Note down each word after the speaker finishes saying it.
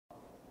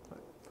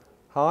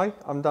Hi,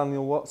 I'm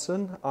Daniel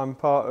Watson. I'm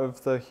part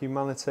of the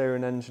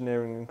Humanitarian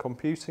Engineering and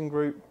Computing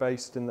group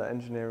based in the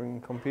Engineering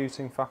and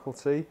Computing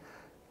faculty,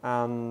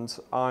 and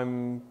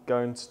I'm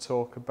going to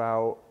talk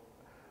about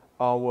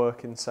our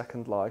work in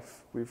Second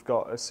Life. We've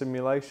got a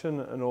simulation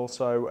and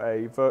also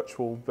a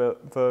virtual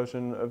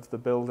version of the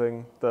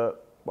building that,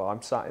 well,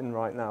 I'm sat in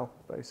right now,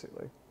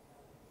 basically.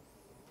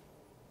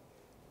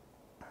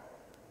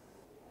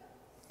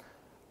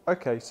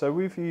 Okay, so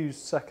we've used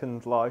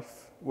Second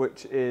Life,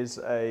 which is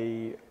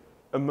a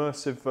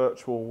immersive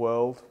virtual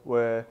world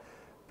where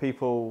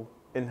people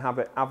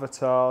inhabit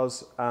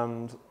avatars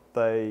and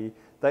they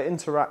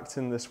interact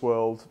in this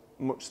world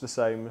much the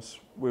same as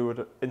we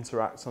would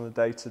interact on a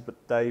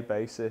day-to-day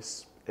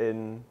basis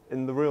in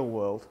the real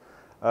world.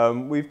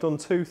 We've done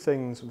two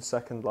things with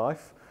Second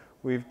Life.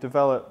 We've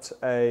developed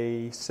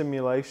a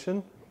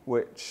simulation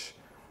which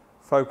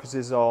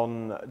focuses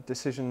on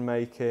decision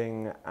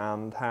making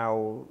and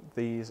how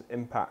these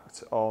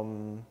impact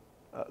on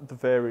the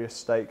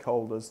various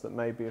stakeholders that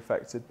may be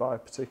affected by a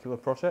particular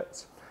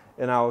project.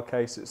 In our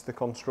case, it's the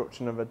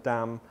construction of a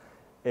dam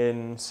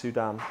in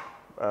Sudan,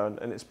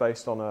 and it's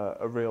based on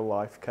a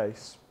real-life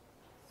case.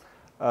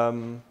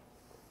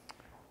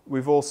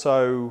 We've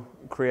also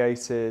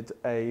created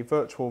a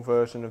virtual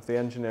version of the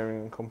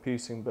engineering and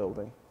computing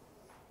building.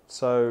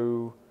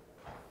 So,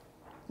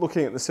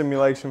 looking at the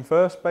simulation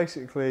first,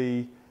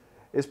 basically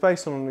it's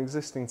based on an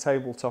existing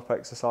tabletop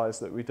exercise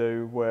that we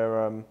do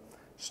where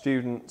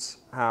students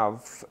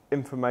have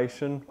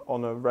information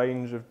on a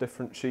range of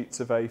different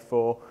sheets of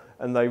A4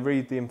 and they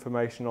read the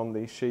information on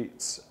these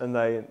sheets and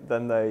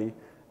then they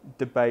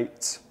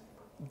debate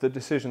the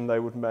decision they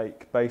would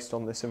make based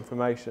on this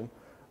information.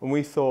 And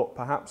we thought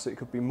perhaps it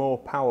could be more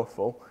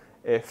powerful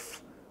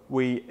if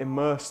we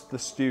immersed the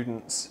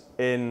students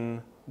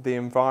in the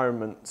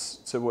environments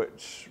to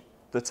which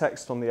the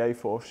text on the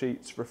A4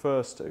 sheets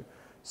refers to.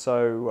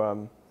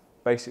 So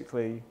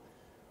basically,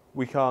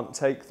 we can't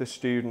take the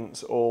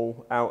students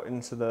all out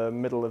into the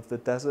middle of the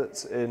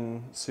desert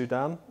in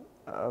Sudan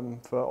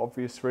for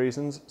obvious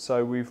reasons.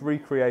 So we've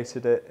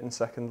recreated it in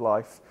Second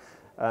Life.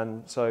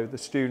 And so the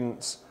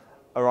students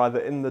are either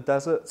in the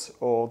desert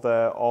or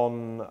they're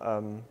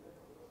on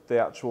the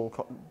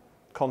actual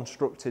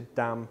constructed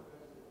dam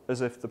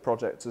as if the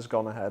project has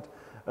gone ahead.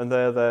 And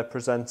they're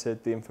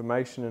presented the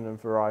information in a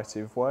variety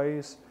of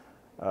ways,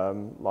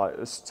 like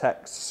as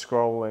text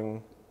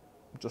scrolling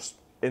just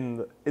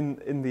in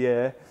the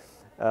air,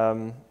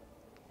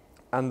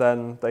 and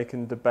then they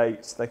can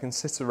debate. They can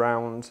sit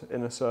around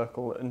in a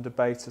circle and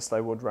debate as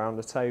they would round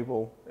a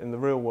table in the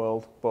real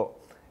world, but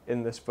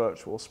in this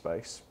virtual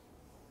space.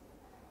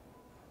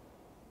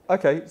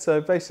 Okay,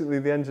 so basically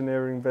the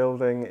engineering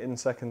building in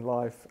Second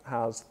Life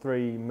has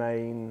three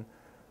main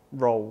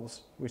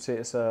roles. We see it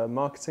as a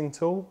marketing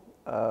tool.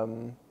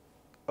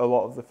 A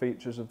lot of the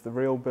features of the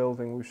real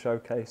building we've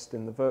showcased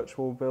in the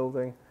virtual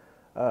building.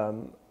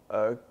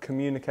 A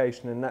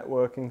communication and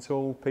networking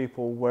tool.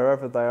 People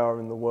wherever they are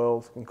in the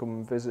world can come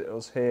and visit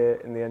us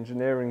here in the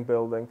engineering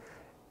building,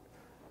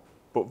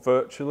 but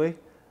virtually.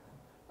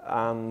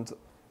 And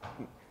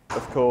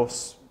of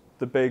course,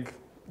 the big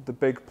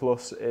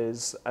plus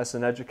is as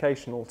an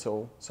educational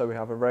tool. So we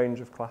have a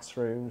range of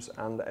classrooms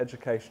and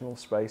educational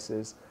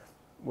spaces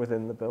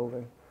within the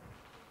building.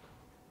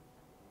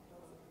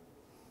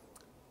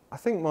 I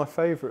think my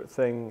favourite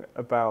thing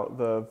about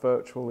the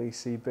virtual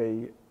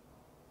ECB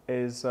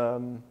is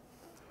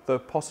the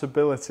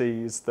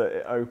possibilities that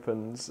it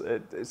opens.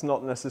 It's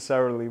not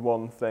necessarily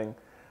one thing.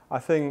 I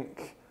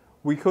think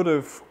we could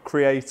have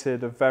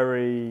created a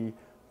very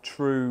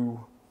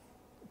true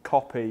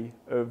copy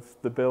of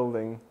the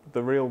building,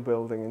 the real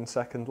building in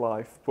Second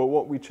Life, but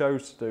what we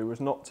chose to do was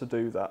not to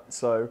do that.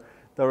 So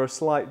there are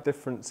slight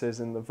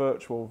differences in the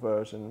virtual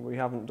version. We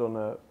haven't done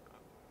a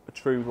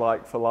true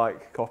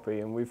like-for-like copy,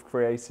 and we've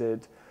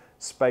created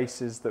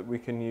spaces that we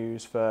can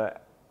use for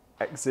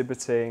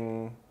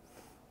exhibiting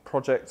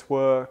project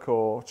work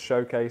or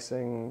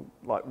showcasing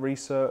like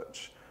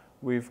research.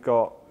 We've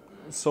got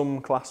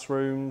some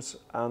classrooms,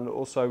 and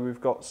also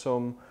we've got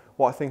some,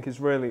 what I think is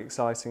really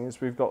exciting is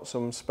we've got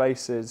some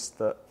spaces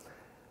that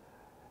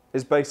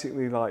is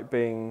basically like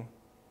being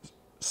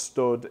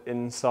stood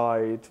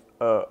inside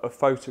a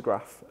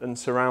photograph and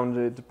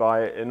surrounded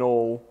by it in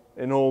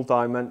all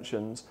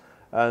dimensions.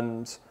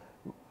 And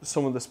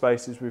some of the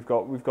spaces we've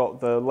got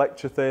the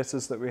lecture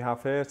theatres that we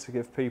have here to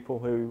give people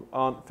who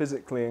aren't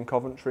physically in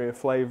Coventry a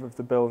flavour of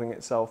the building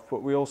itself,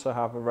 but we also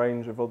have a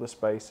range of other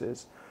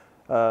spaces.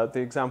 The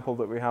example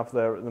that we have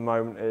there at the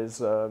moment is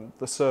the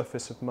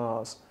surface of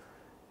Mars.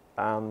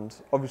 And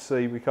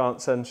obviously we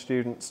can't send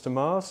students to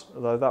Mars,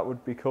 although that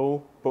would be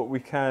cool, but we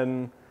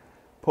can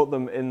put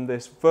them in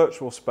this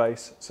virtual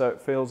space so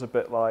it feels a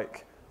bit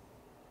like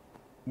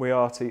we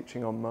are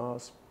teaching on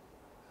Mars.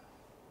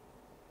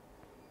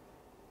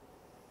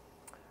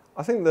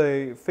 I think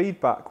the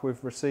feedback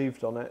we've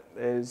received on it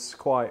is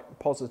quite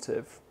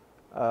positive.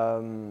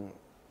 I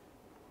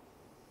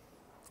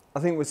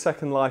think with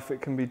Second Life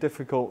it can be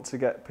difficult to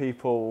get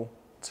people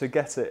to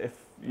get it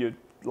if you're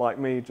like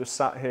me just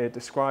sat here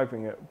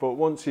describing it, but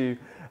once you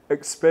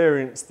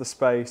experience the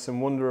space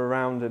and wander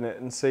around in it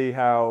and see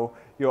how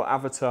your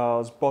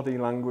avatar's body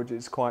language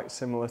is quite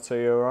similar to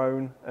your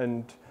own,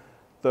 and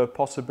the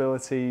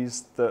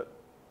possibilities that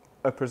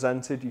are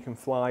presented, you can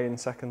fly in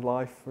Second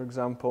Life, for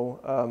example.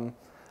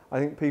 I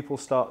think people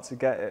start to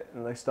get it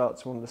and they start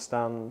to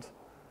understand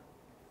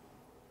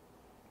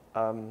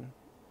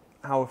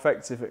how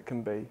effective it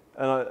can be.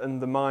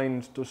 And the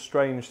mind does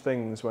strange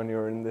things when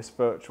you're in this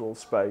virtual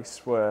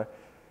space where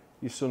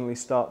you suddenly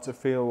start to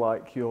feel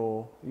like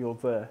you're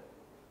there.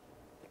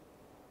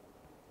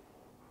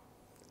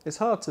 It's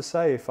hard to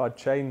say if I'd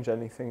change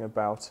anything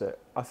about it.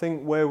 I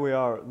think where we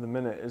are at the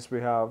minute is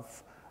we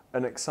have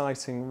an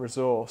exciting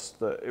resource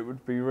that it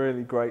would be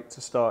really great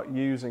to start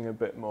using a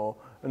bit more.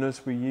 And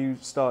as we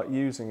start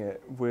using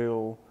it,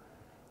 we'll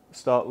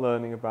start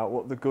learning about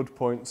what the good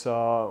points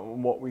are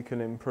and what we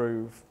can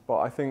improve. But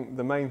I think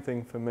the main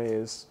thing for me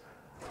is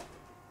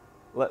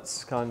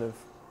let's kind of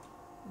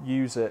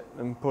use it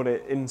and put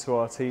it into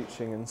our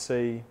teaching and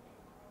see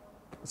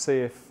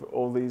if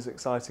all these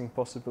exciting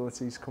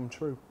possibilities come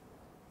true.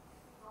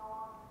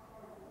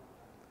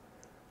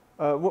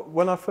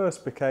 When I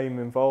first became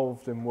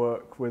involved in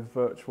work with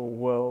virtual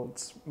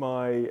worlds,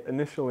 my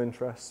initial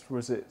interest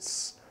was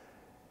its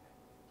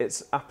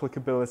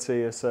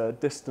applicability as a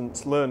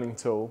distance learning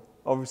tool.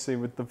 Obviously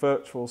with the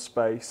virtual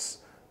space,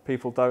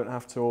 people don't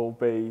have to all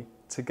be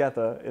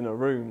together in a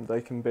room.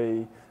 They can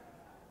be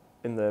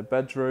in their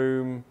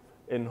bedroom,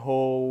 in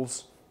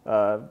halls,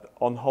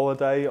 on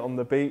holiday, on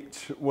the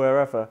beach,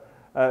 wherever.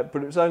 But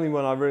it was only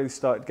when I really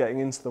started getting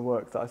into the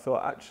work that I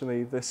thought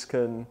actually this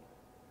can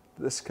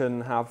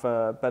have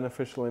a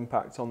beneficial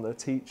impact on the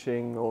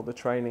teaching or the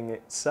training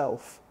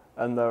itself.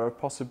 And there are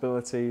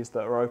possibilities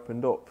that are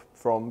opened up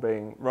from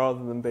being,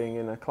 rather than being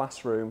in a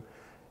classroom,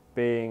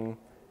 being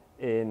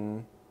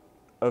in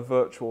a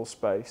virtual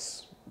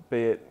space,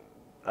 be it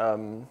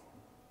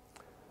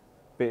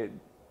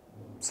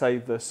say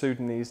the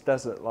Sudanese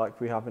desert like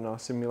we have in our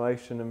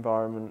simulation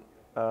environment,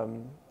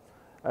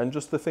 and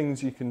just the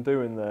things you can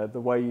do in there,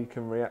 the way you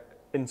can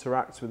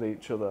interact with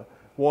each other.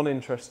 One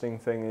interesting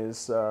thing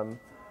is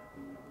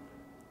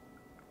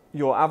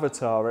your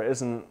avatar, it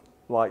isn't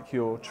like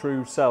your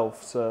true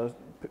self, so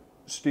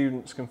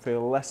students can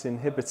feel less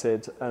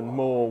inhibited and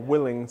more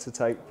willing to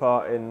take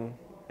part in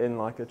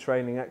like a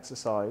training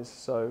exercise.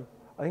 So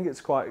I think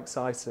it's quite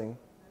exciting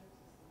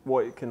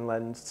what it can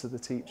lend to the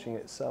teaching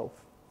itself.